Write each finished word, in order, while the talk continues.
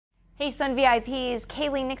Hey Sun VIPs,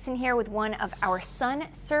 Kaylee Nixon here with one of our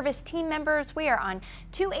Sun service team members. We are on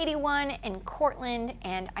 281 in Cortland,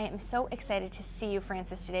 and I am so excited to see you,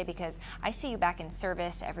 Francis, today because I see you back in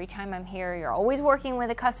service every time I'm here. You're always working with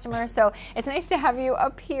a customer, so it's nice to have you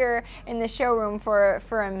up here in the showroom for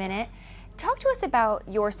a minute. Talk to us about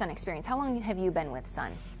your Sun experience. How long have you been with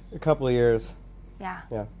Sun? A couple of years. Yeah.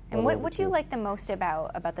 Yeah. And what do you like the most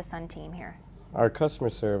about the Sun team here? Our customer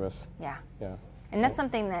service. Yeah. Yeah. And that's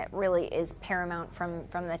something that really is paramount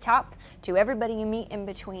from the top to everybody you meet in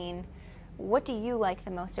between. What do you like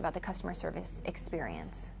the most about the customer service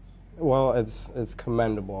experience? Well, it's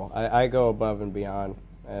commendable. I go above and beyond,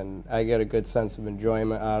 and I get a good sense of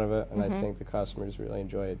enjoyment out of it, and I think the customers really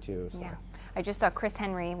enjoy it too. So. Yeah. I just saw Chris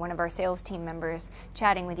Henry, one of our sales team members,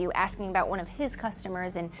 chatting with you, asking about one of his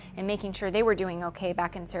customers and making sure they were doing okay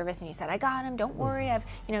back in service. And you said, I got him, don't worry, I've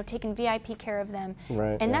taken VIP care of them.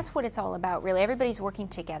 Right. And that's what it's all about, really. Everybody's working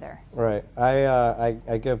together. Right.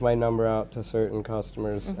 I give my number out to certain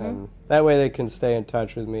customers, and that way they can stay in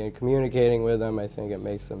touch with me. And communicating with them, I think it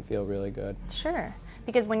makes them feel really good. Sure.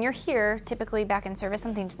 Because when you're here, typically back in service,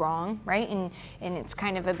 something's wrong, right? And it's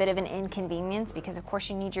kind of a bit of an inconvenience because, of course,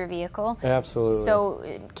 you need your vehicle. Absolutely. So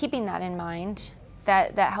keeping that in mind,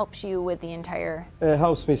 that helps you with the entire It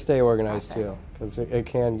helps me stay organized process. too, because it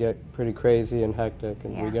can get pretty crazy and hectic,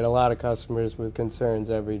 and we get a lot of customers with concerns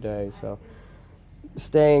every day. So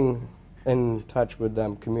staying in touch with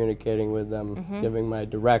them, communicating with them, giving my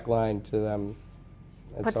direct line to them,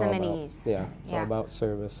 puts them at ease. Yeah, it's all about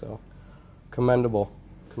service. So commendable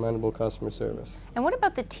customer service. And what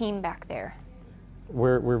about the team back there?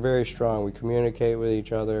 We're very strong. We communicate with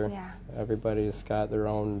each other. Yeah. Everybody's got their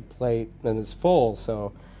own plate, and it's full,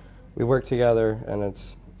 so we work together, and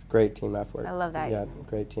it's a great team effort. I love that. Yeah,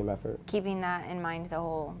 great team effort. Keeping that in mind the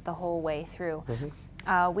whole way through.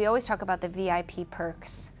 We always talk about the VIP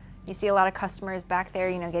perks. You see a lot of customers back there,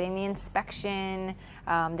 getting the inspection.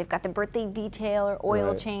 They've got the birthday detail or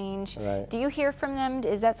oil change. Right. Do you hear from them?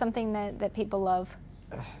 Is that something that people love?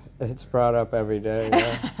 It's brought up every day,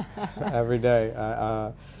 every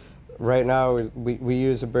day. Right now, we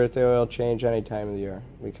use a birthday oil change any time of the year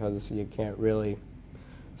because you can't really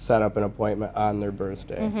set up an appointment on their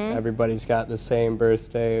birthday. Everybody's got the same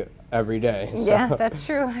birthday every day. So yeah, that's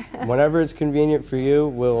true. whenever it's convenient for you,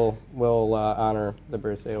 we'll honor the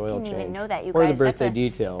birthday oil change. I didn't even know that, you guys. Or the birthday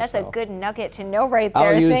details. That's a good nugget to know right there.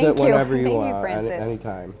 I'll use Thank it whenever you Thank want, you, Francis.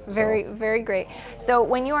 anytime. Very, very great. So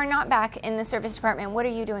when you are not back in the service department, what are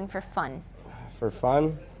you doing for fun? For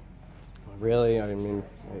fun? Really, I mean,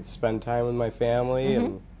 I spend time with my family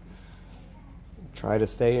and try to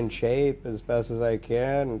stay in shape as best as I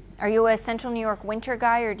can. Are you a Central New York winter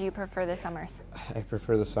guy, or do you prefer the summers? I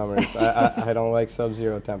prefer the summers. I don't like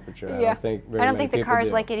sub-zero temperature. Yeah. I don't think the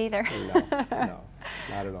cars like it either. No,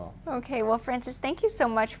 not at all. Okay, well, Francis, thank you so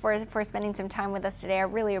much for spending some time with us today. I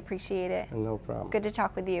really appreciate it. No problem. Good to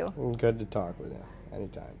talk with you. Good to talk with you.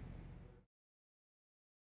 Anytime.